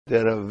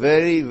There are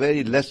very,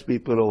 very less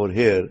people over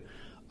here.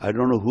 I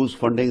don't know who's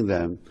funding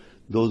them.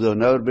 Those who have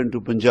never been to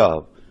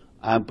Punjab.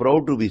 I'm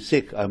proud to be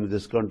Sikh. I'm in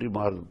this country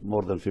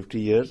more than 50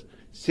 years.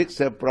 Sikhs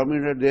have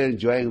prominent, they're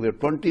enjoying. We're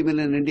 20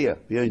 million in India.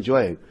 We are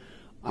enjoying.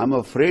 I'm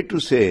afraid to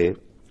say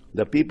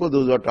the people,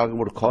 those who are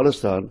talking about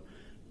Khalistan,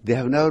 they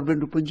have never been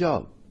to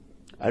Punjab.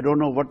 I don't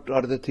know what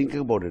are they thinking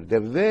about it. They're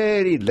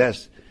very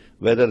less,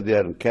 whether they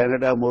are in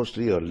Canada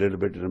mostly or a little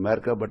bit in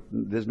America, but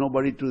there's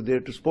nobody there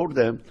to support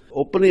them.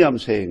 Openly I'm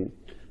saying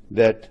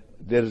that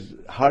there's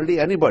hardly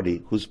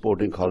anybody who's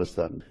supporting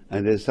Khalistan,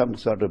 and there's some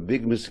sort of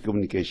big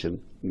miscommunication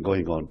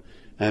going on,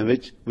 and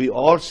which we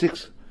all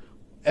Sikhs,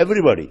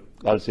 everybody,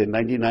 I'll say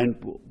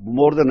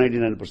more than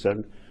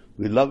 99%,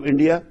 we love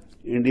India.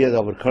 India is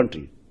our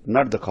country,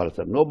 not the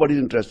Khalistan. Nobody's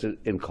interested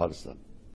in Khalistan.